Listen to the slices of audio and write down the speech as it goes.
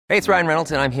Hey, it's Ryan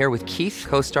Reynolds, and I'm here with Keith,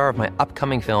 co-star of my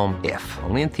upcoming film, If,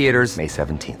 only in theaters May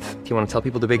 17th. Do you want to tell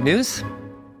people the big news?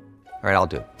 All right, I'll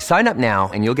do it. Sign up now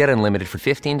and you'll get unlimited for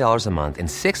 $15 a month and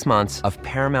 6 months of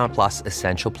Paramount Plus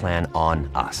Essential Plan on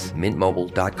us.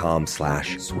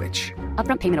 MintMobile.com/switch.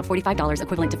 Upfront payment of $45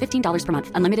 equivalent to $15 per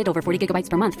month. Unlimited over 40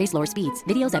 gigabytes per month. Face lower speeds.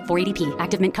 Videos at 480p.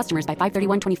 Active Mint customers by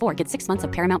 531.24 get 6 months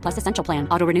of Paramount Plus Essential Plan.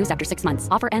 Auto renews after 6 months.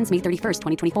 Offer ends May 31st,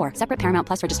 2024. Separate Paramount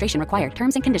Plus registration required.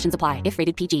 Terms and conditions apply if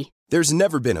rated PG. There's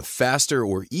never been a faster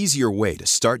or easier way to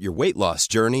start your weight loss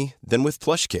journey than with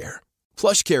PlushCare.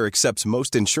 PlushCare accepts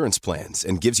most insurance plans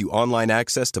and gives you online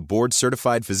access to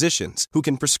board-certified physicians who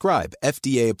can prescribe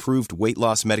FDA-approved weight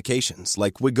loss medications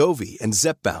like Wegovy and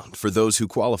Zepbound for those who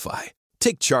qualify.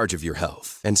 Take charge of your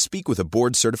health and speak with a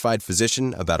board-certified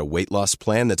physician about a weight loss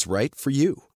plan that's right for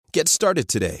you. Get started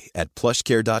today at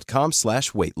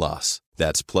plushcare.com/weight-loss.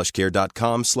 That's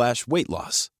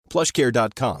plushcare.com/weight-loss.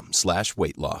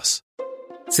 plushcare.com/weight-loss.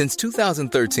 Since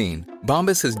 2013,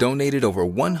 Bombas has donated over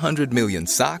 100 million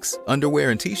socks,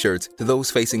 underwear, and T-shirts to those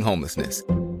facing homelessness.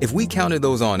 If we counted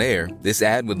those on air, this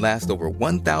ad would last over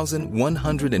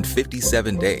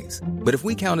 1,157 days. But if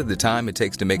we counted the time it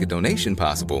takes to make a donation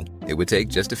possible, it would take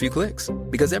just a few clicks.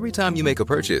 Because every time you make a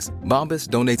purchase, Bombas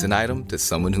donates an item to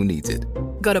someone who needs it.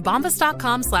 Go to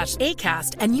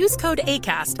bombas.com/ACAST and use code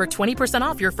ACAST for 20%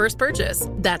 off your first purchase.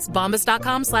 That's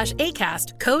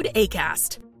bombas.com/ACAST, code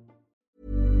ACAST.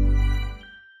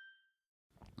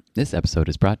 This episode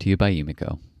is brought to you by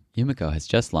Yumiko. Yumiko has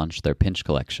just launched their Pinch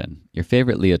collection. Your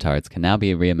favorite leotards can now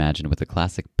be reimagined with a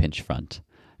classic pinch front.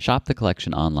 Shop the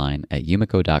collection online at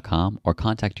yumiko.com or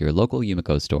contact your local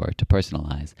Yumiko store to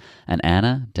personalize an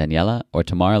Anna, Daniela, or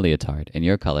Tamara leotard in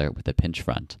your color with a pinch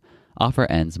front. Offer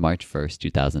ends March 1st,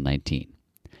 2019.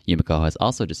 Yumiko has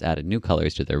also just added new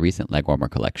colors to their recent legwarmer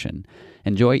collection.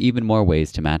 Enjoy even more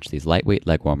ways to match these lightweight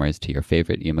legwarmers to your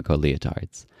favorite Yumiko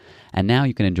leotards. And now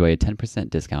you can enjoy a 10%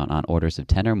 discount on orders of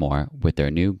 10 or more with their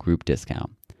new group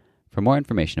discount. For more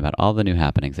information about all the new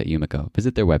happenings at Yumiko,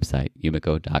 visit their website,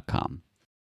 yumiko.com.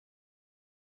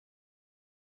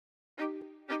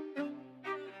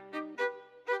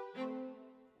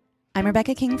 I'm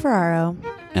Rebecca King-Ferraro.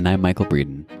 And I'm Michael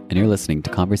Breeden, and you're listening to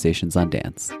Conversations on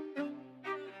Dance.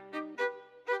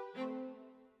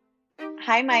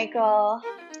 Hi, Michael.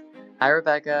 Hi,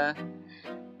 Rebecca.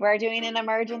 We're doing an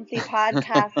emergency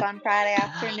podcast on Friday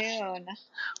afternoon.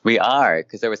 We are,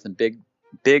 because there was some big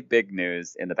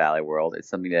news in the ballet world. It's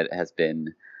something that has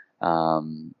been,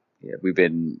 we've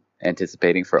been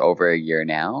anticipating for over a year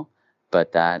now,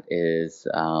 but that is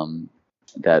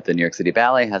that the New York City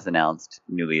Ballet has announced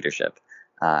new leadership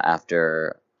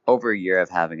after over a year of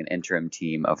having an interim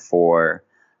team of 4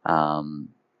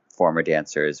 former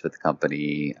dancers with the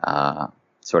company,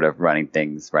 sort of running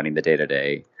the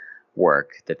day-to-day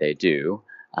work that they do.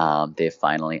 They've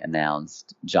finally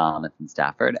announced Jonathan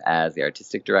Stafford as the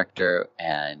artistic director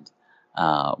and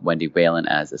Wendy Whalen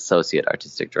as associate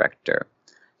artistic director.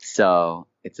 So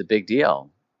it's a big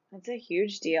deal. It's a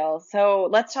huge deal. So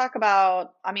let's talk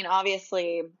about,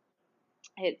 obviously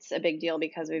it's a big deal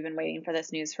because we've been waiting for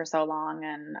this news for so long.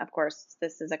 And of course,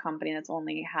 this is a company that's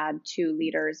only had 2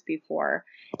 leaders before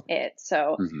it.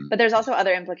 So, but there's also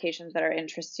other implications that are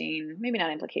interesting. Maybe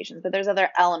not implications, but there's other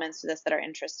elements to this that are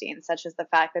interesting, such as the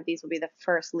fact that these will be the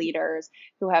first leaders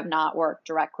who have not worked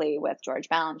directly with George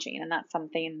Balanchine. And that's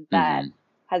something that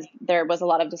there was a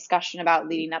lot of discussion about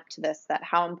leading up to this, that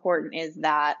how important is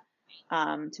that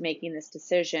to making this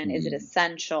decision? Is it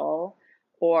essential?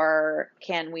 Or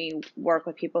can we work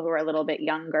with people who are a little bit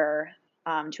younger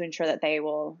to ensure that they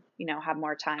will, have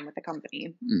more time with the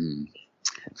company?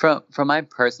 From my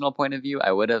personal point of view,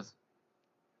 I would have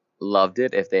loved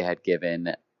it if they had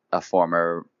given a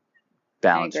former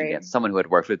Balanchine, someone who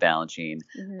had worked with Balanchine,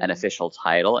 an official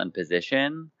title and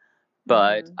position.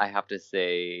 But I have to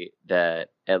say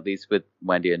that at least with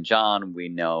Wendy and John, we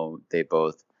know they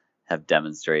both have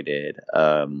demonstrated,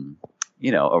 a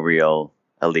real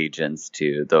allegiance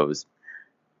to those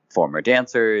former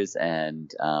dancers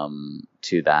and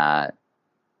to that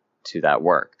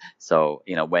work. So,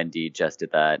 Wendy just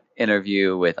did that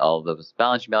interview with all those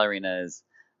Balanchine ballerinas.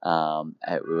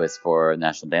 It was for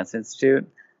National Dance Institute.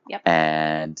 Yep.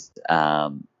 And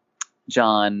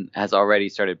John has already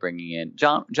started bringing in.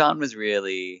 John was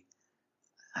really,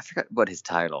 I forgot what his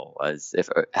title was,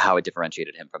 how it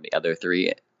differentiated him from the other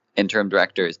 3 interim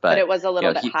directors, but it was a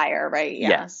little bit higher, right? Yeah.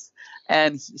 Yes.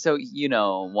 And so,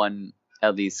 one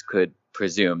at least could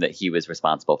presume that he was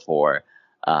responsible for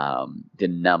the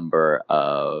number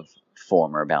of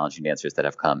former Balanchine dancers that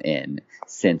have come in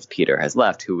since Peter has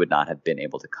left, who would not have been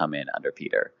able to come in under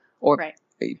Peter. Or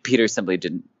Peter simply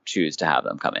didn't choose to have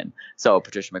them come in. So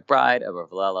Patricia McBride, Edward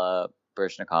Villela,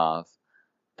 Bershnikov,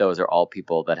 those are all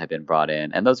people that have been brought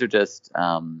in. And those are just,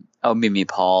 Mimi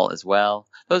Paul as well.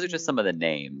 Those are just some of the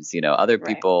names, other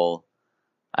people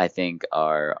I think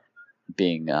are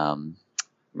being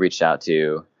reached out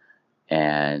to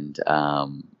and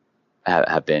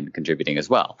have been contributing as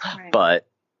well. Right. But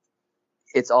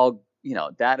it's all,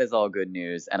 that is all good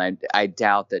news. And I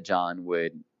doubt that John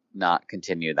would not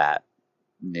continue that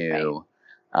new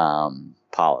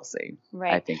policy.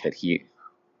 Right. I think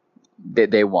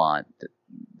that they want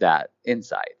that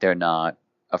insight. They're not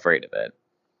afraid of it.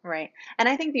 Right. And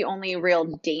I think the only real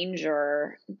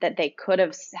danger that they could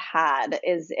have had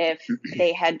is if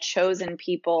they had chosen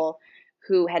people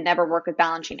who had never worked with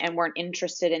Balanchine and weren't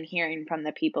interested in hearing from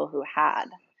the people who had.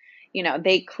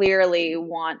 They clearly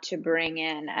want to bring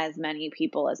in as many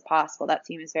people as possible. That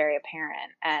seems very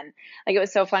apparent. And it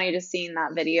was so funny just seeing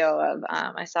that video of,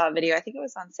 I saw a video, I think it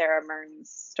was on Sarah Mern's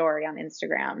story on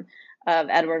Instagram, of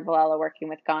Edward Villela working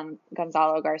with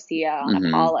Gonzalo Garcia on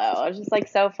Apollo. It was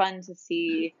just so fun to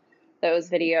see those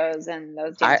videos and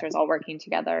those dancers all working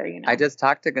together. I just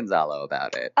talked to Gonzalo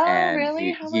about it. Oh, and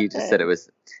really? He just said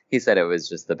he said it was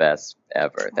just the best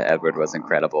ever. That Edward was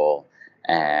incredible.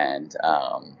 And,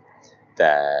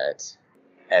 that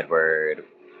Edward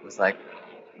was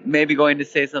maybe going to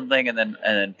say something and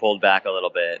then pulled back a little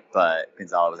bit, but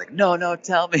Gonzalo was like, no,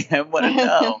 tell me, I want to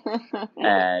know.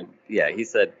 And he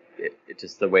said it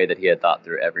just the way that he had thought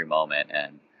through every moment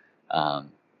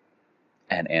and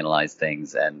analyzed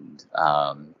things and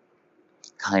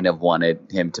kind of wanted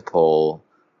him to pull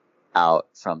out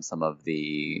from some of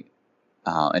the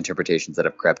interpretations that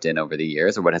have crept in over the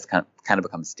years, or what has kind of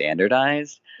become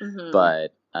standardized,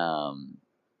 but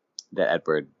that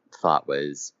Edward thought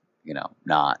was,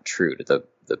 not true to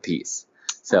the piece.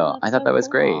 So I thought that was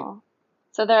great.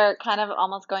 So they're kind of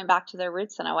almost going back to their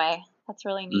roots in a way. That's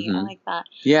really neat. I like that.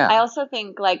 Yeah. I also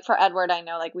think for Edward, I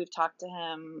know we've talked to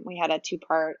him. We had a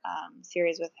 2-part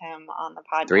series with him on the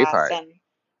podcast. 3-part. And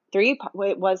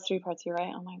it was 3 parts. You're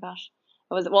right. Oh my gosh.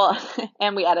 It was, well,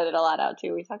 and we edited a lot out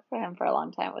too. We talked to him for a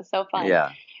long time. It was so fun.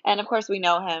 Yeah. And of course we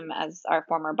know him as our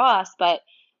former boss, but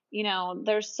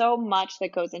there's so much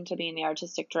that goes into being the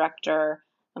artistic director,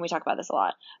 and we talk about this a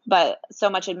lot, but so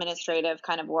much administrative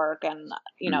kind of work and,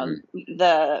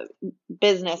 the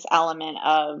business element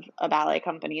of a ballet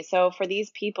company. So for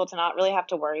these people to not really have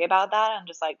to worry about that and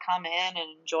just come in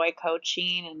and enjoy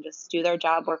coaching and just do their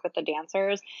job, work with the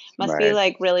dancers, must be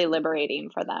really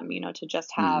liberating for them, to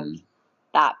just have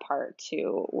that part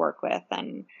to work with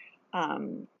and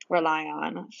rely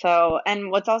on. So,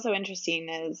 and what's also interesting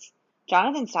is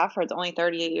Jonathan Stafford's only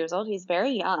 38 years old. He's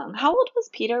very young. How old was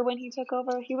Peter when he took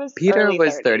over? Peter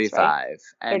was 30s, 35, right?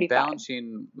 and 35.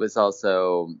 Balanchine was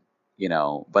also,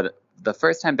 but the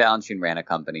first time Balanchine ran a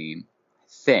company, I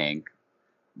think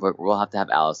we'll have to have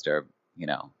Alistair,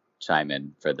 chime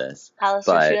in for this.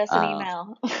 Alistair, shoot us an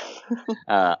email.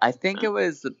 I think it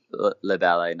was Le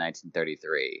Ballet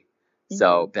 1933.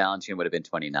 So Balanchine would have been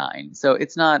 29. So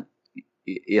it's not,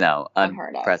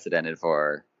 unprecedented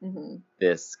for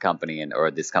this company or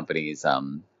this company's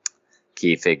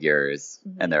key figures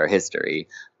and their history.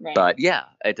 Right. But yeah,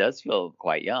 it does feel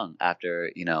quite young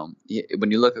after,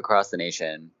 when you look across the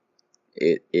nation,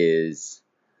 it is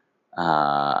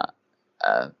a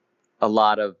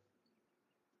lot of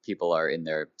people are in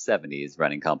their 70s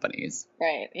running companies.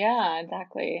 Right. Yeah,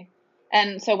 exactly.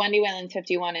 And so Wendy Whalen's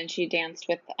 51 and she danced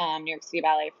with New York City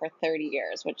Ballet for 30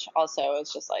 years, which also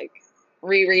is just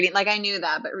rereading, I knew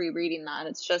that, but rereading that,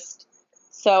 it's just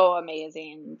so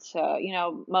amazing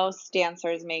to, most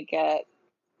dancers make it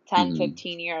 10,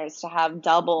 15 years. To have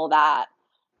double that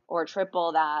or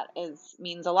triple that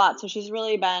means a lot. So she's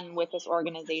really been with this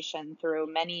organization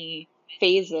through many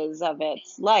phases of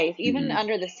its life, even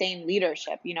under the same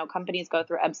leadership. Companies go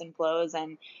through ebbs and flows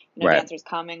and, dancers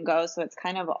come and go. So it's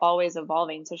kind of always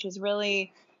evolving. So she's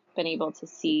really been able to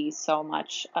see so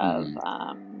much of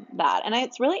that. And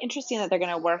it's really interesting that they're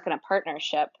going to work in a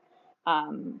partnership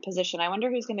position. I wonder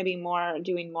who's going to be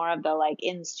doing more of the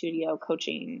in-studio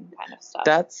coaching kind of stuff.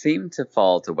 That seemed to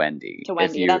fall to Wendy.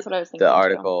 That's what I was thinking. The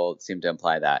article seemed to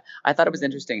imply that. I thought it was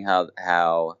interesting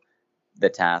how the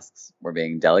tasks were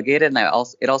being delegated, and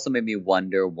it also made me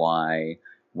wonder why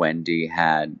Wendy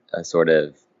had a sort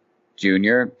of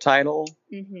junior title,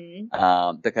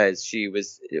 because she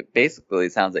was basically,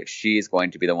 it sounds like she's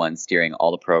going to be the one steering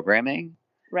all the programming,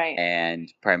 right,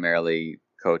 and primarily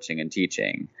coaching and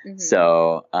teaching.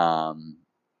 So I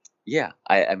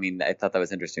mean, I thought that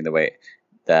was interesting, the way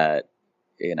that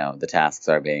the tasks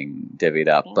are being divvied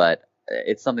up, but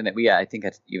it's something that I think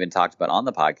had even talked about on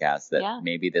the podcast, that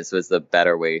maybe this was the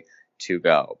better way to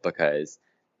go, because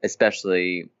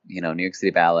especially, New York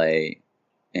City Ballet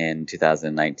in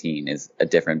 2019 is a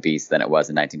different beast than it was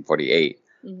in 1948.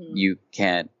 Mm-hmm. You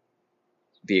can't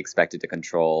be expected to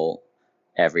control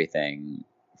everything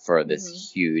for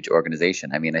this huge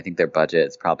organization. I mean, I think their budget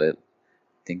is probably,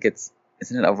 isn't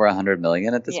it over 100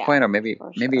 million at this point? Or maybe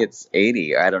it's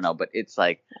 80, or I don't know, but it's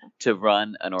like to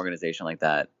run an organization like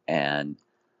that and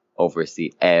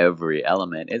oversee every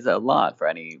element is a lot for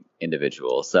any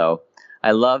individual. So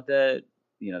I love that,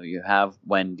 you have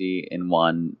Wendy in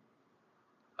one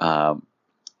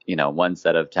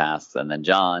set of tasks, and then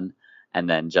John, and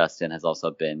then Justin has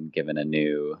also been given a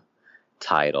new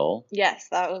title. Yes,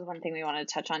 that was one thing we wanted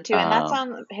to touch on too.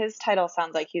 And his title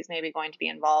sounds like he's maybe going to be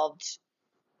involved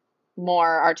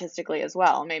more artistically as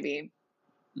well, maybe.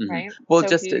 Mm-hmm. Right? Well,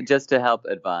 so just to help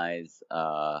advise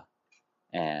on,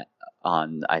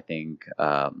 I think,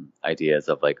 ideas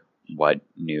of like what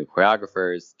new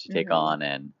choreographers to take on,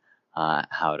 and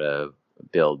how to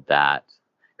build that,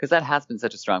 because that has been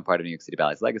such a strong part of New York City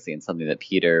Ballet's legacy, and something that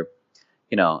Peter,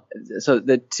 so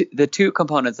the two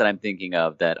components that I'm thinking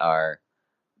of that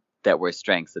were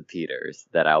strengths of Peter's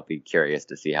that I'll be curious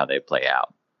to see how they play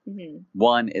out. Mm-hmm.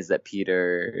 One is that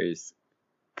Peter's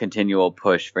continual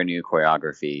push for new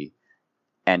choreography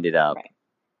ended up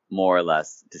more or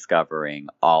less discovering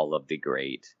all of the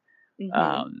great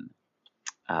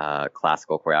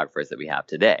classical choreographers that we have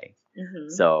today. Mm-hmm.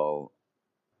 So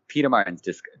Peter Martin's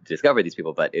discovered these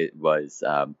people, but it was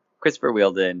Christopher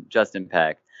Wheeldon, Justin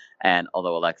Peck, and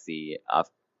although Alexei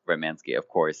Romansky, of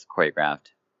course,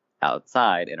 choreographed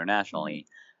outside internationally,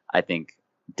 I think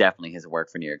definitely his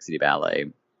work for New York City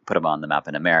Ballet put him on the map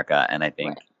in America, and I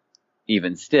think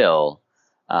even still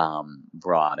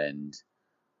broadened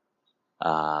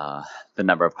the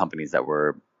number of companies that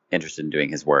were interested in doing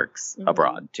his works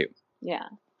abroad too. Yeah.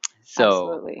 So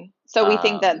absolutely. So we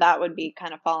think that would be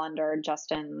kind of fall under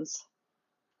Justin's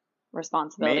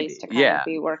responsibilities to kind of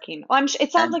be working. Well,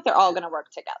 it sounds like they're all going to work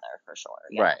together for sure.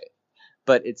 Yeah. Right.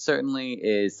 But it certainly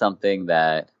is something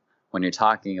that when you're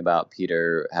talking about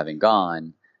Peter having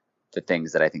gone, the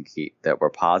things that I think that were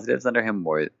positives under him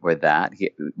were that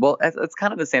it's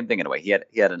kind of the same thing in a way. He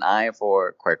had an eye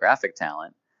for choreographic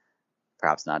talent,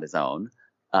 perhaps not his own,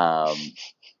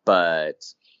 but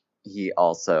he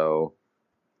also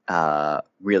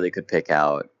really could pick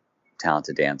out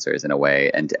talented dancers in a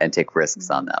way and take risks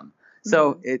on them.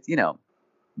 So it,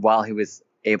 while he was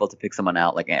able to pick someone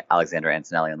out like Alexandra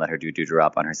Antonelli and let her do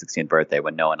Drop on her 16th birthday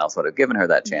when no one else would have given her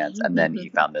that chance, and then he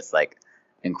found this like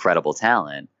incredible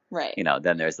talent. Right.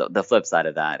 Then there's the flip side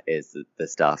of that is the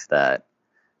stuff that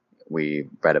we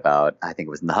read about. I think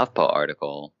it was in the HuffPo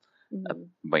article,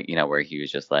 where he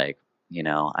was just like,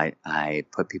 I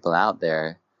put people out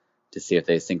there to see if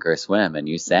they sink or swim, and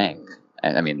you sank.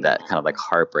 And I mean, that kind of like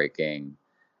heartbreaking,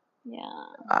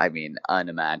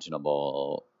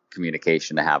 unimaginable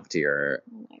communication to have to your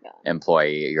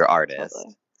employee, your artist.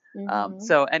 Totally.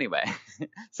 So anyway,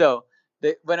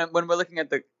 when we're looking at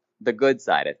the good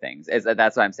side of things,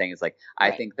 that's what I'm saying is like,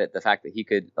 I think that the fact that he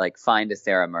could like find a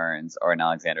Sarah Mearns or an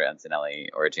Alexandra Antonelli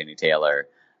or a Janie Taylor,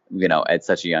 at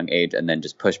such a young age, and then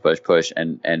just push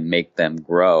and make them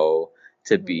grow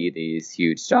to be these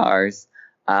huge stars.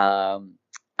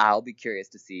 I'll be curious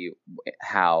to see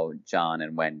how John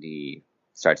and Wendy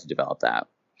start to develop that.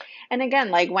 And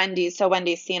again, like Wendy's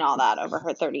seen all that over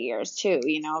her 30 years too.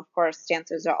 Of course,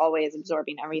 dancers are always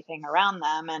absorbing everything around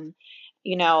them. And,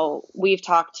 we've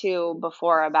talked too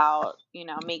before about,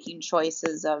 making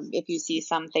choices of if you see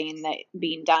something that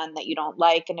being done that you don't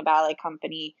like in a ballet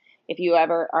company, if you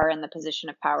ever are in the position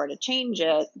of power to change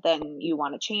it, then you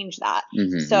want to change that.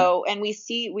 So, and we've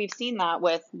seen that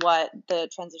with what the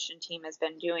transition team has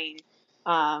been doing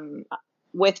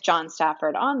with John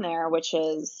Stafford on there, which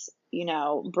is,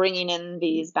 bringing in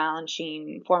these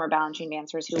former Balanchine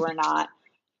dancers who were not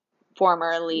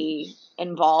formerly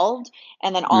involved.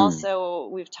 And then also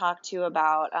we've talked to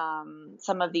about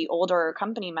some of the older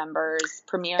company members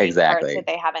premiering parts that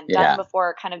they haven't done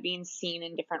before, kind of being seen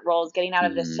in different roles, getting out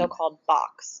of this so-called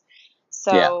box.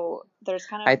 So there's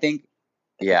kind of, I think,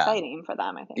 exciting for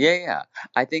them, I think. Yeah.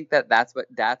 I think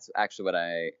that's actually what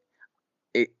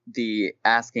the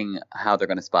asking how they're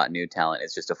going to spot new talent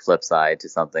is just a flip side to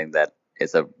something that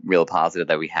is a real positive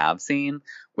that we have seen,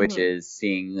 which is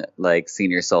seeing like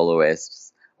senior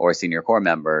soloists or senior core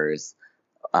members,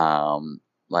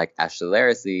 like Ashley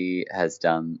Laracy has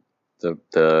done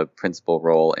the principal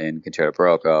role in Concerto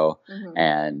Barocco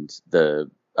and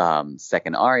the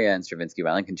second aria in Stravinsky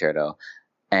Violin Concerto.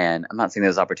 And I'm not saying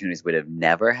those opportunities would have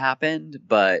never happened,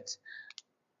 but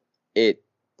it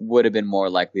would have been more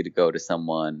likely to go to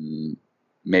someone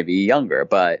maybe younger.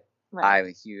 But Right. I'm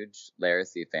a huge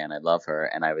Laracy fan. I love her,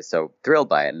 and I was so thrilled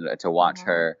by it. And to watch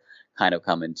her kind of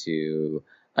come into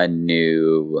a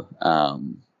new,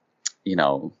 you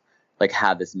know, like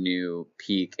have this new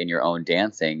peak in your own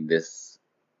dancing, this,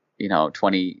 you know,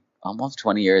 almost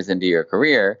 20 years into your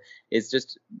career is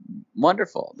just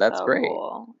wonderful. That's So great.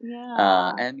 cool.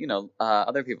 Yeah. And, you know,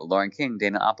 other people, Lauren King,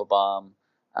 Dana Applebaum,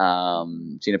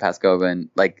 Gina Pascoe,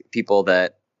 like people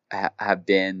that have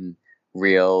been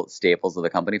real staples of the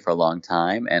company for a long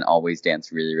time and always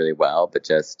dance really, really well, but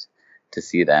just to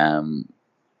see them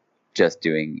just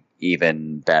doing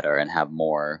even better and have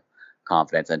more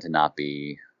confidence and to not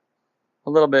be a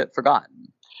little bit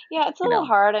forgotten. Yeah, it's a little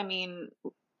hard. I mean,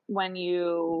 when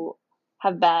you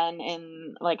have been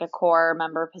in like a core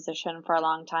member position for a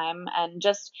long time, and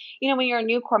just, you know, when you're a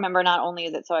new core member, not only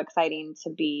is it so exciting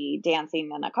to be dancing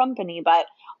in a company, but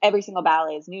every single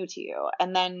ballet is new to you.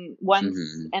 And then once,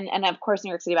 and of course,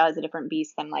 New York City Ballet is a different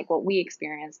beast than like what we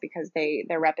experience, because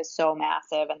their rep is so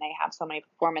massive and they have so many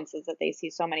performances that they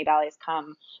see so many ballets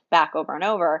come back over and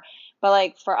over. But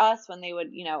like for us, when they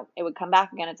would, you know, it would come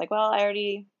back again, it's like, well,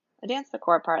 I danced the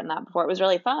core part in that before. It was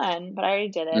really fun, but I already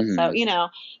did it. So, you know,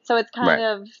 so it's kind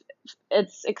of,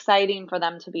 it's exciting for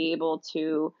them to be able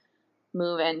to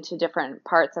move into different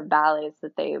parts of ballets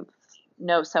that they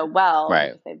know so well.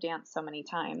 Because they've danced so many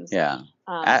times. Yeah. So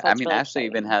I mean, really Ashley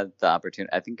exciting. even had the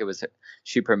opportunity. I think it was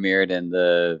she premiered in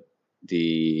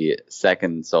the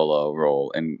second solo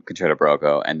role in Concerto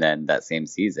Barocco, and then that same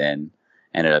season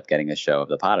ended up getting a show of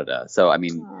the Parada. So I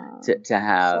mean, to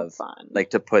have so fun. like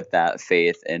to put that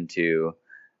faith into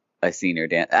a senior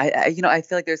dance, I you know, I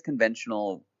feel like there's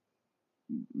conventional,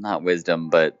 not wisdom,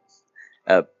 but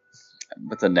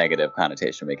what's a negative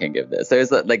connotation we can give this?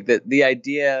 There's like the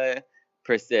idea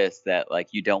persists that like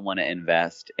you don't want to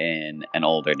invest in an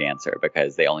older dancer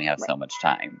because they only have so much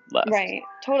time left. Right.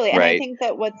 Totally. And I think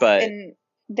that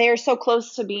they're so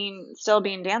close to still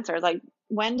being dancers. Like,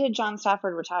 when did John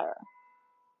Stafford retire?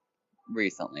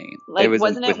 Recently. Like, it was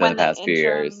wasn't it when the past the few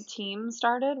interim years. team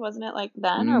started? Wasn't it like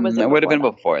then, or was it? It would have been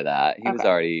then? before that. He was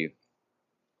already.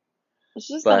 It's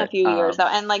just been a few years though,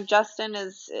 and like Justin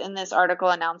is in this article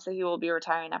announced that he will be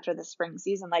retiring after the spring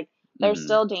season. Like, they're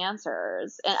still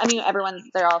dancers, and I mean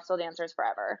they're all still dancers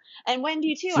forever. And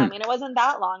Wendy too. I mean, it wasn't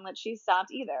that long that she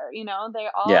stopped either. You know, they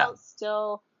all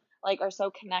still like are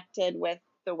so connected with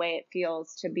the way it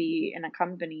feels to be in a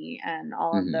company and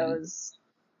all of those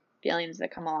feelings that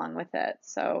come along with it.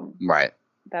 So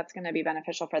that's going to be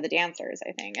beneficial for the dancers,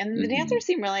 I think. And the dancers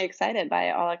seem really excited by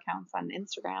all accounts on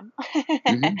Instagram.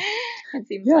 It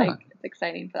seems like it's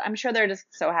exciting for them. I'm sure they're just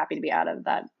so happy to be out of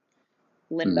that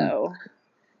limbo.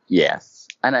 Yes.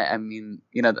 And I mean,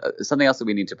 you know, something else that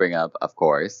we need to bring up, of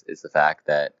course, is the fact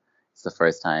that it's the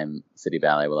first time City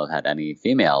Ballet will have had any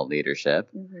female leadership.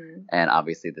 And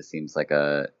obviously this seems like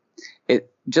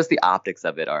just the optics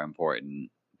of it are important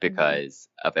because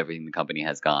of everything the company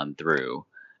has gone through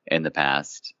in the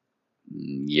past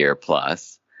year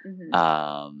plus.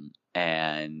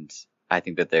 And I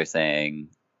think that they're saying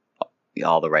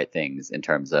all the right things in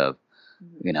terms of,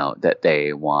 you know, that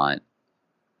they want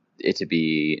it to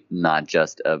be not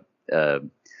just a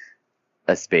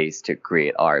space to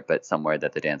create art, but somewhere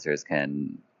that the dancers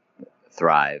can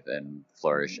thrive and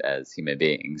flourish as human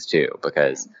beings too.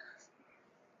 Because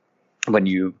when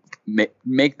you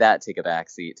make that take a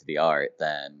backseat to the art,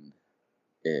 then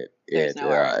it's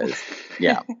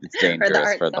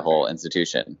dangerous for the whole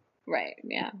institution. Right.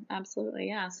 Yeah, absolutely.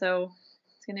 Yeah. So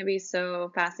it's going to be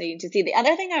so fascinating to see. The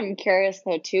other thing I'm curious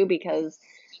though too, because,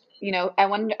 you know, I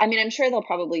mean, I'm sure they'll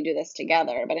probably do this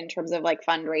together, but in terms of like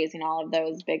fundraising, all of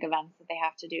those big events that they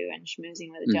have to do and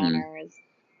schmoozing with donors,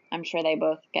 I'm sure they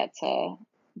both get to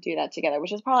do that together,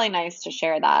 which is probably nice to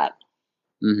share that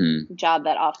job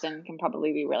that often can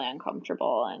probably be really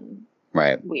uncomfortable and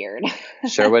weird.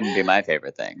 Sure wouldn't be my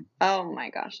favorite thing. Oh my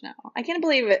gosh, no. I can't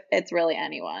believe it's really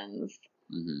anyone's.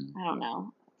 I don't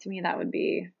know. To me, that would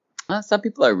be... some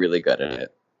people are really good at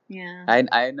it. Yeah.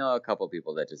 I know a couple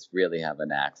people that just really have a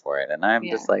knack for it. And I'm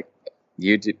just like,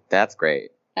 you do, that's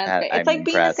great. That's great. It's like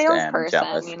being a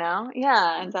salesperson, you know?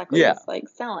 Yeah, exactly. Yeah. It's like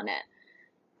selling it.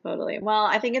 Totally. Well,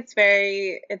 I think it's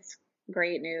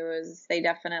great news. They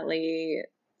definitely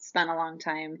spent a long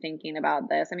time thinking about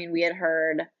this. I mean, we had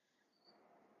heard,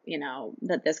 you know,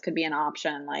 that this could be an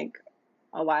option like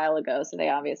a while ago. So they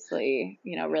obviously,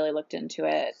 you know, really looked into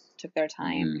it, took their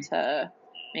time to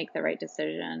make the right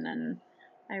decision. And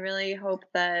I really hope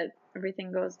that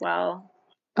everything goes well.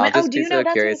 I'll just be so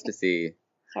curious to see.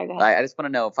 Sorry, go ahead. I just want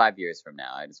to know 5 years from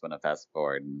now. I just want to fast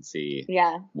forward and see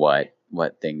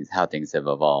how things have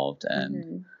evolved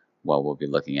and what we'll be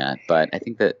looking at. But I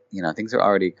think that, you know, things are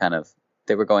already kind of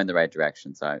they were going the right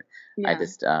direction. So I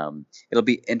just it'll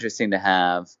be interesting to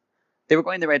have. They were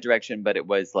going the right direction, but it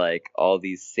was like all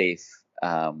these safe,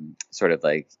 sort of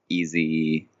like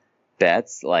easy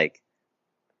bets, like,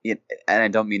 and I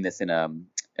don't mean this in a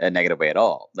negative way at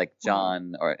all. Like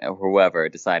John or whoever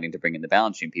deciding to bring in the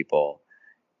balancing people,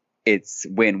 it's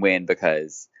win-win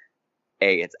because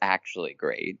A, it's actually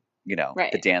great. You know,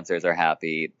 the dancers are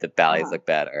happy, the ballets look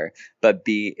better, but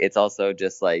B, it's also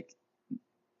just like,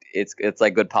 it's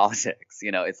like good politics.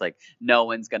 You know, it's like no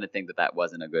one's going to think that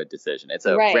wasn't a good decision. It's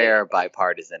a rare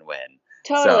bipartisan win.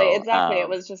 Totally, so, exactly. It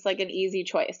was just like an easy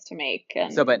choice to make.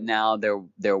 And... So, but now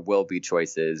there will be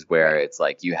choices where it's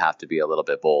like you have to be a little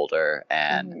bit bolder,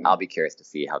 and I'll be curious to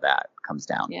see how that comes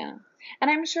down. Yeah,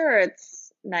 and I'm sure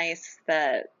it's nice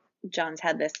that John's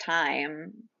had this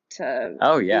time to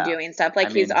be doing stuff.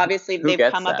 Like, he's obviously,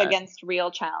 they've come up against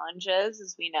real challenges,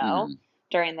 as we know,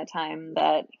 during the time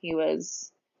that he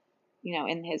was, you know,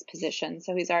 in his position.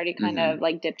 So he's already kind of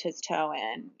like dipped his toe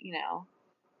in, you know.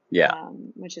 Yeah.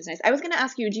 Which is nice. I was going to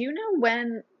ask you, do you know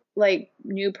when, like,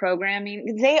 new programming,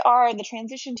 the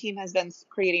transition team has been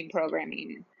creating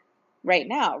programming right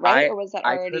now, right? Or was that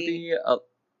already? I could be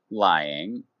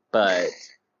lying, but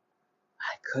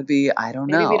I could be, I don't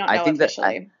know. Maybe we don't know I think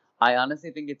officially. I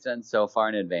honestly think it's done so far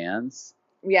in advance.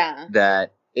 Yeah.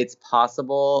 That it's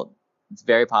possible. It's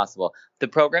very possible. The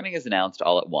programming is announced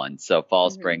all at once. So fall,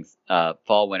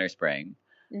 winter, spring.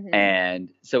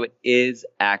 And so it is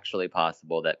actually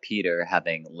possible that Peter,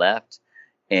 having left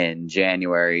in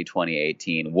January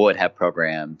 2018, would have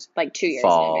programmed like 2 years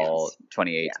fall in advance.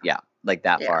 28. Yeah, like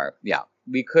that far. Yeah,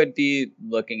 we could be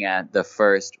looking at the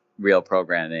first real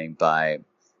programming by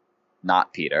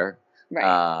not Peter,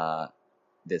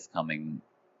 this coming,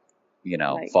 you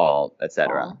know, like fall,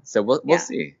 etc. So we'll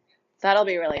see. That'll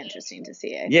be really interesting to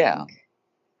see. I think.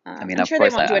 I mean, I'm sure they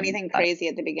won't do anything crazy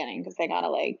at the beginning because they gotta,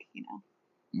 like, you know.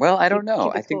 Well, I don't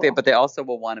know. I think but they also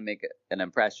will want to make an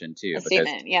impression too, because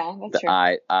statement. Yeah, that's true.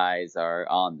 Eyes are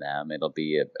on them. It'll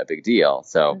be a big deal.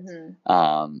 So,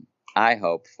 I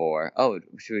hope for. Oh,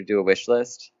 should we do a wish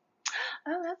list?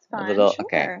 Oh, that's fine. Sure.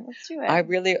 Okay, let's do it. I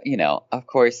really, you know, of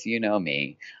course, you know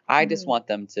me. I just want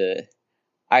them to.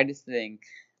 I just think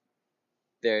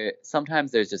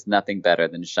sometimes there's just nothing better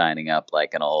than shining up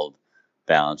like an old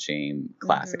Balanchine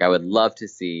classic. I would love to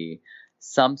see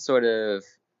some sort of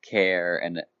care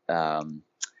and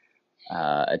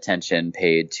attention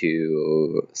paid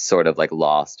to sort of like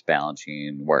lost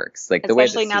Balanchine works, like the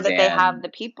especially way that now that they have the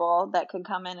people that could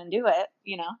come in and do it,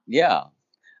 you know. Yeah,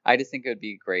 I just think it would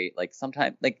be great. Like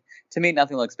sometimes, like to me,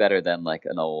 nothing looks better than like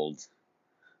an old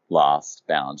lost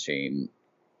Balanchine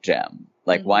gem.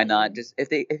 Like why not just if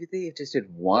they just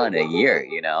did one a year,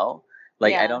 you know?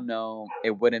 Like I don't know,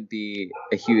 it wouldn't be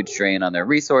a huge drain on their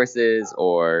resources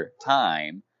or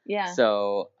time. Yeah.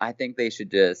 So I think they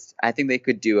should I think they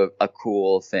could do a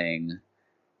cool thing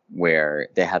where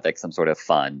they had like some sort of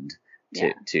fund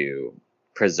to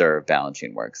preserve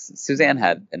Balanchine works. Suzanne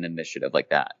had an initiative like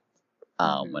that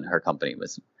when her company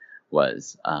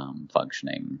was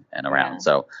functioning and around.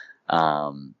 So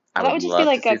that would just be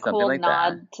like a cool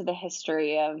nod to the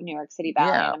history of New York City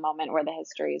Ballet in a moment where the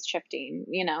history is shifting,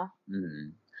 you know?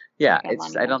 Yeah,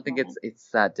 like I don't think it's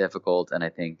that difficult, and I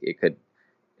think it could.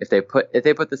 If they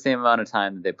put the same amount of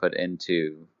time that they put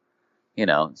into, you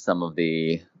know, some of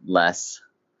the less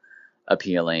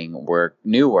appealing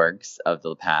new works of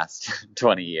the past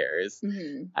 20 years,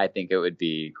 I think it would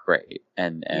be great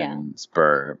and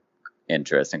spur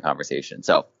interest and conversation.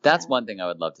 So that's one thing I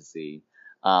would love to see.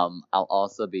 I'll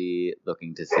also be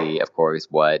looking to see, of course,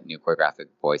 what new choreographic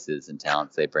voices and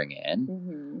talents they bring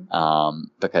in,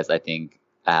 because I think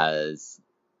as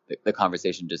the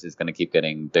conversation just is going to keep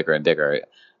getting bigger and bigger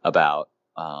about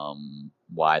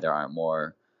why there aren't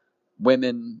more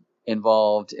women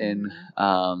involved in,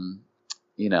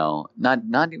 you know,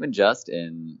 not even just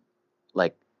in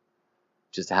like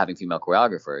just having female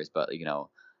choreographers, but, you know,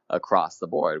 across the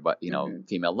board, but, you know,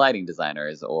 female lighting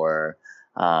designers or,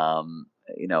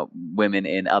 you know, women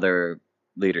in other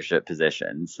leadership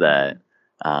positions that,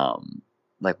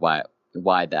 like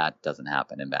why that doesn't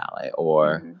happen in ballet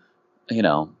or, you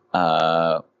know,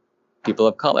 people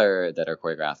of color that are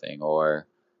choreographing or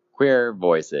queer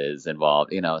voices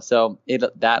involved, you know, so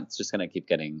that's just going to keep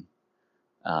getting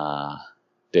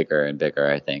bigger and bigger,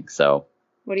 I think. So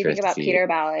what do you think about Peter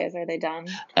ballets? Are they done?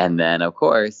 And then, of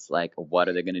course, like, what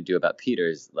are they going to do about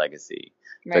Peter's legacy?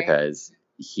 Right. Because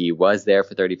he was there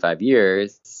for 35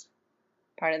 years.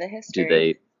 Part of the history. Do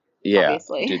they,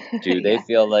 obviously. Do they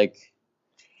feel like,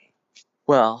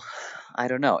 well, I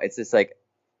don't know. It's just like,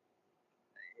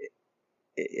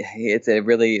 it's a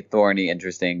really thorny,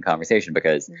 interesting conversation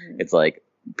because it's like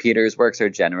Peter's works are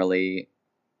generally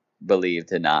believed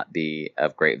to not be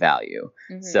of great value.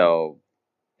 So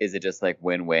is it just like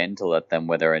win-win to let them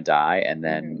wither and die, and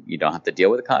then you don't have to deal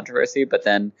with the controversy? But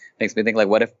then makes me think, like,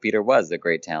 what if Peter was a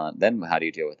great talent? Then how do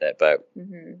you deal with it? But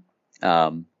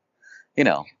you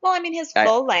know, well, I mean, his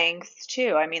full length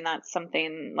too. I mean, that's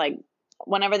something like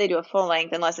whenever they do a full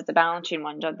length, unless it's a Balanchine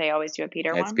one, don't they always do a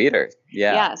Peter one? It's Peter,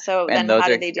 yeah. So and then how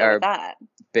do they deal with that?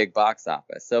 Big box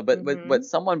office. So, but what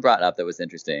someone brought up that was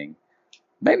interesting,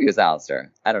 maybe it was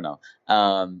Alistair, I don't know,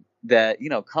 that, you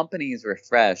know, companies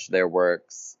refresh their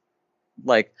works,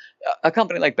 like a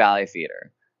company like Ballet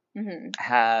Theater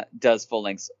does full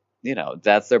lengths, you know,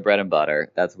 that's their bread and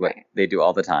butter. That's what they do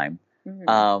all the time.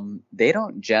 They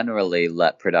don't generally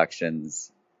let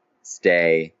productions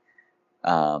stay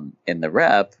in the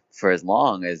rep for as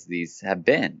long as these have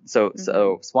been. So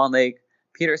Swan Lake,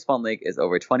 Peter Swan Lake is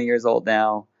over 20 years old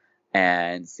now,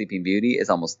 and Sleeping Beauty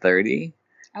is almost 30.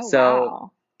 Oh, so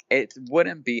wow. It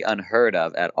wouldn't be unheard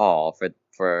of at all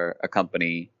for a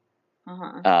company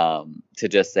to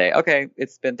just say, okay,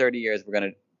 it's been 30 years, we're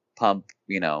going to pump,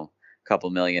 you know, a couple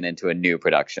million into a new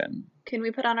production. Can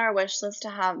we put on our wish list to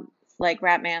have like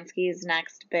Ratmansky's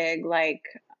next big like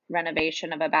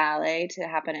renovation of a ballet to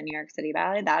happen in New York City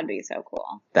Ballet? That would be so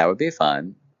cool. That would be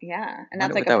fun. Yeah, and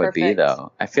that's like a perfect. Would be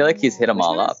though. I feel like he's hit them Which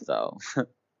all one up though.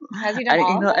 Has he done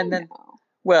all of them? And then,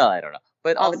 well, I don't know,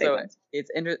 but All the big also ones. it's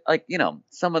like, you know,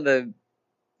 some of the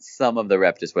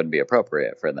rep just wouldn't be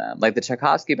appropriate for them. Like the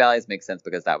Tchaikovsky ballets make sense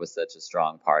because that was such a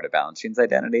strong part of Balanchine's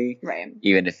identity. Right.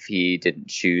 Even if he didn't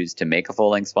choose to make a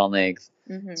full length Swan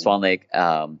Lake,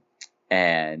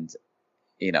 and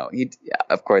you know, he,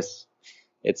 of course,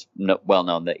 it's well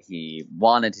known that he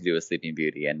wanted to do a Sleeping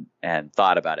Beauty and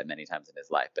thought about it many times in his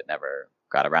life, but never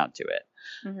got around to it.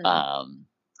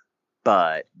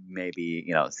 But maybe,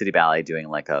 you know, City Ballet doing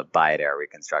like a Buy It Air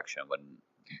reconstruction wouldn't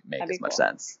make as much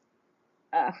sense.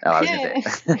 I was gonna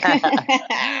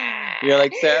say. You're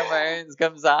like, Sarah Burns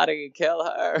comes out and kill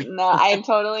her. No, I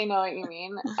totally know what you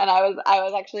mean. And I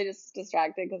was actually just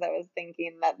distracted because I was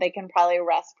thinking that they can probably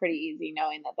rest pretty easy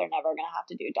knowing that they're never going to have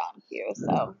to do Don Q.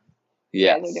 So you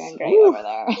guys are doing great over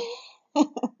there.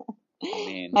 I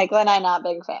mean, Michael and I not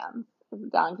big fans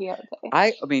of Don Quixote.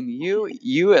 I mean,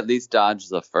 you at least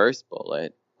dodged the first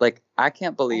bullet. Like, I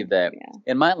can't believe that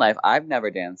in my life I've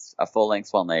never danced a full length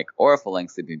Swan Lake or a full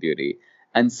length Sleeping Beauty,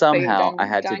 and somehow I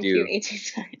had to do 18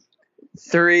 times.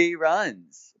 3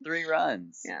 runs.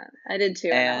 Yeah, I did too,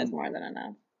 and that was more than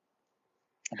enough.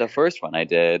 The first one I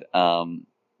did,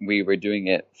 we were doing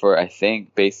it for, I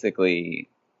think, basically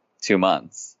 2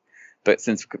 months. But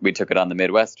since we took it on the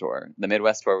Midwest tour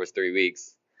was 3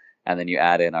 weeks, and then you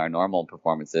add in our normal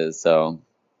performances. So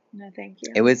no, thank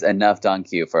you. It was enough Don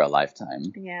Q for a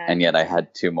lifetime. Yeah. And yet I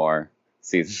had 2 more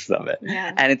seasons of it.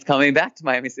 Yeah. And it's coming back to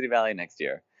Miami City Ballet next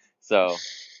year. So.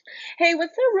 Hey,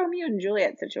 what's the Romeo and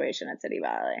Juliet situation at City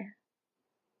Ballet?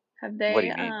 Have they? What do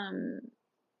you mean?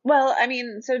 Well, I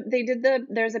mean, so they did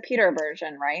there's a Peter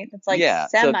version, right? It's like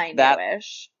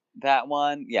semi-newish. So that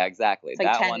one, yeah, exactly. It's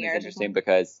like that 10 one years is interesting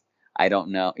because I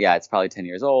don't know. Yeah, it's probably 10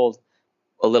 years old,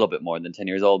 a little bit more than 10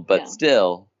 years old, but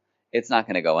still, it's not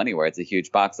going to go anywhere. It's a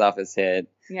huge box office hit.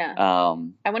 Yeah.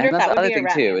 I wonder if that would be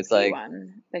a too. It's like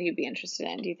one that he'd be interested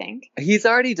in. Do you think? He's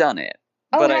already done it.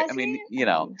 Oh, but has I mean, he? you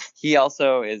know, he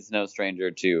also is no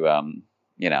stranger to,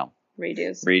 you know,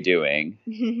 redoing.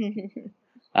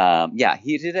 Yeah,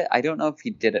 he did it. I don't know if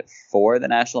he did it for the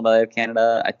National Ballet of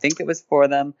Canada. I think it was for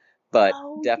them, but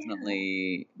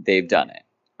definitely they've done it.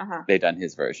 They've done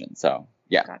his version. So,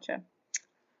 yeah. Gotcha.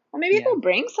 Well, maybe they'll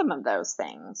bring some of those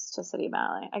things to City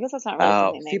Ballet. I guess that's not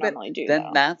really something they normally do.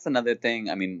 Then that's another thing.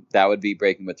 I mean, that would be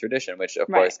breaking with tradition, which of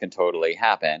course can totally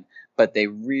happen. But they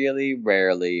really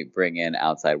rarely bring in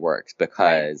outside works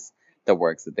because the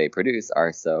works that they produce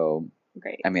are so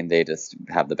great. I mean, they just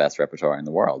have the best repertoire in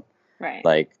the world. Right.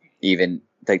 Like even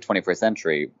like 21st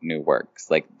century new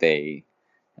works, like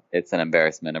it's an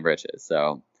embarrassment of riches.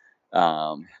 So.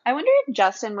 I wonder if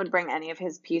Justin would bring any of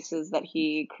his pieces that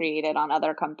he created on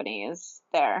other companies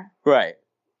there. Right.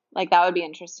 Like that would be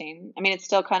interesting. I mean, it's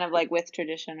still kind of like with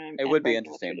tradition. It would be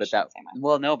interesting, but that's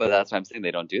why I'm saying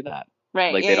they don't do that.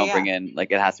 Right. Like they don't bring in,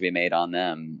 like it has to be made on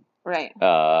them. Right.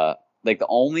 Like the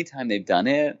only time they've done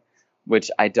it, which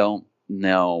I don't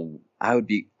know, I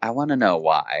want to know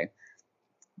why,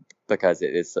 because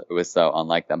it was so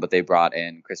unlike them, but they brought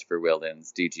in Christopher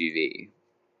Wheeldon's DGV.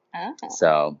 Oh.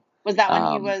 So. Was that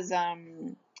when he was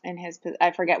in his? I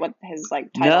forget what his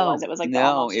like title was. It was like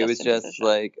it was just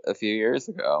like a few years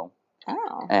ago.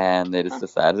 Oh. And they just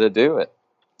decided to do it.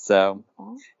 So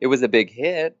it was a big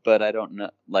hit, but I don't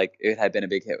know, like it had been a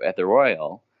big hit at the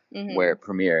Royal where it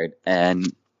premiered. And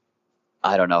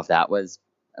I don't know if that was,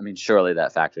 I mean, surely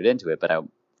that factored into it, but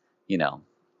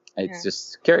it's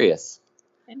just curious.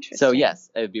 Interesting. So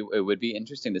yes, it would be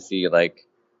interesting to see like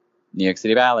New York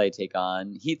City Ballet take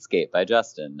on Heatscape by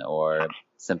Justin or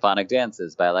Symphonic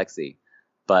Dances by Alexi.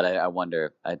 But I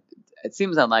wonder, it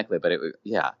seems unlikely, but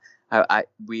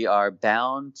we are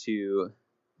bound to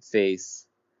face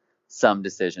some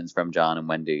decisions from John and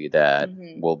Wendy that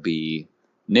will be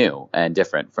new and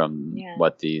different from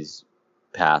what these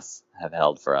paths have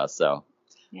held for us. So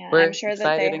we're I'm sure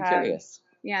excited and curious.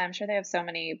 Yeah, I'm sure they have so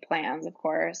many plans, of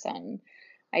course, and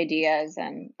ideas,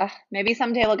 and maybe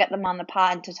someday we'll get them on the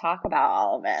pod to talk about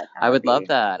all of it. I would love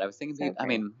that. I was thinking,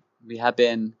 we have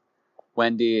been,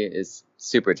 Wendy is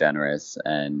super generous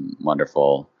and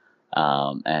wonderful,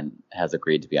 and has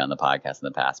agreed to be on the podcast in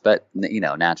the past. But,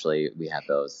 naturally we have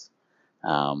those.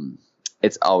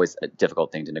 It's always a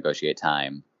difficult thing to negotiate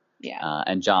time. Yeah.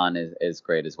 And John is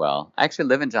great as well. I actually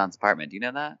live in John's apartment. Do you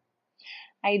know that?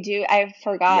 I do. I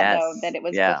forgot, though, that it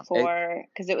was before,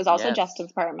 because it was also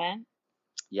Justin's apartment.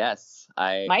 Yes.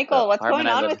 Michael, what's going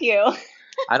on with you?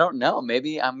 I don't know.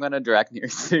 Maybe I'm going to direct New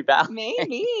York City Ballet.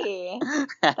 Maybe.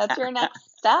 That's your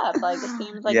next step. Like, it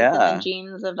seems like it's in the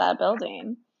genes of that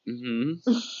building.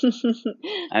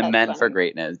 I'm meant for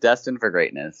greatness. Destined for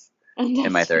greatness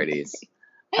in my 30s.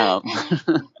 Oh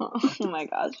my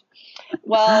gosh.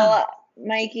 Well,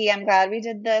 Mikey, I'm glad we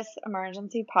did this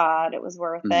emergency pod. It was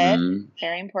worth it.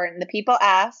 Very important. The people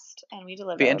asked, and we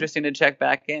delivered. It'd be interesting to check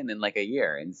back in like a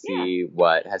year and see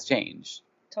what has changed.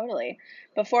 Totally.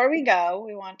 Before we go,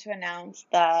 we want to announce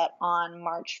that on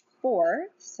March 4th,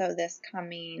 so this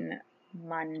coming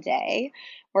Monday,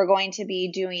 we're going to be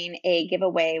doing a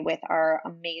giveaway with our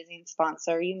amazing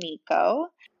sponsor, Yumiko.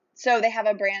 So they have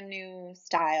a brand new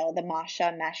style, the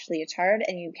Masha Mesh Leotard,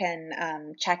 and you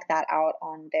can check that out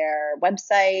on their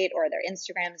website or their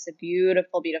Instagram. It's a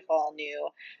beautiful, beautiful new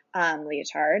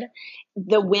leotard.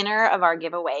 The winner of our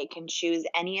giveaway can choose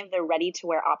any of the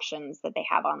ready-to-wear options that they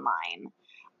have online.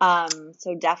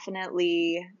 So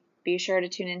definitely be sure to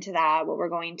tune into that. What we're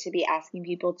going to be asking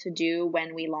people to do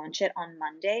when we launch it on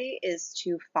Monday is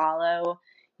to follow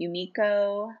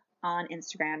Yumiko on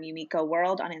Instagram, Yumiko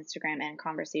World on Instagram, and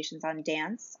Conversations on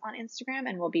Dance on Instagram,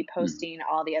 and we'll be posting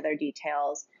all the other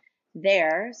details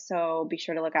there. So be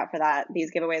sure to look out for that.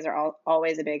 These giveaways are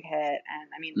always a big hit, and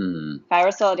I mean, if I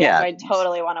were still a dancer, I'd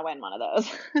totally want to win one of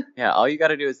those. All you got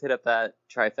to do is hit up that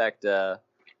trifecta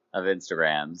of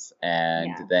Instagrams,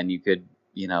 and then you could,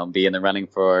 be in the running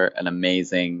for an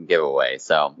amazing giveaway.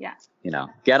 So,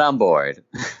 get on board.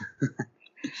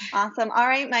 Awesome. All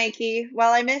right, Mikey.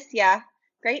 Well, I miss ya.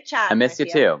 Great chat. I miss you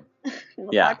too.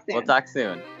 We'll talk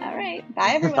soon. All right.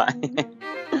 Bye, everyone.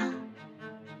 Bye.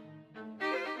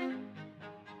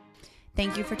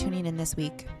 Thank you for tuning in this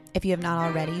week. If you have not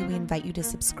already, we invite you to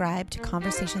subscribe to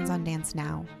Conversations on Dance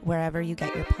now, wherever you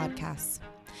get your podcasts.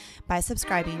 By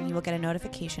subscribing, you will get a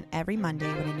notification every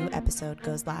Monday when a new episode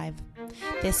goes live.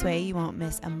 This way, you won't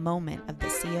miss a moment of the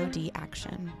COD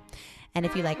action. And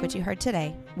if you like what you heard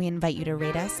today, we invite you to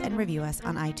rate us and review us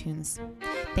on iTunes.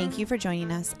 Thank you for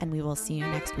joining us, and we will see you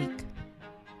next week.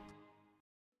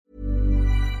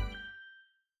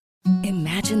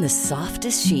 Imagine the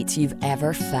softest sheets you've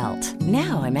ever felt.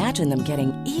 Now imagine them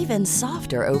getting even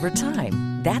softer over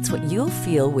time. That's what you'll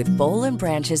feel with Boll &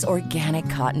 Branch's organic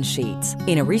cotton sheets.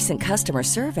 In a recent customer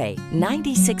survey,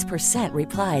 96%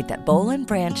 replied that Boll &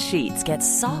 Branch sheets get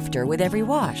softer with every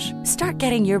wash. Start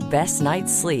getting your best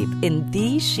night's sleep in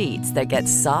these sheets that get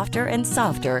softer and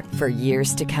softer for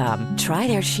years to come. Try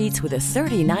their sheets with a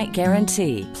 30-night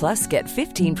guarantee. Plus, get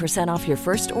 15% off your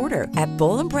first order at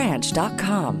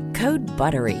bollandbranch.com. Code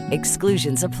BUTTERY.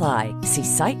 Exclusions apply. See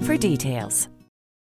site for details.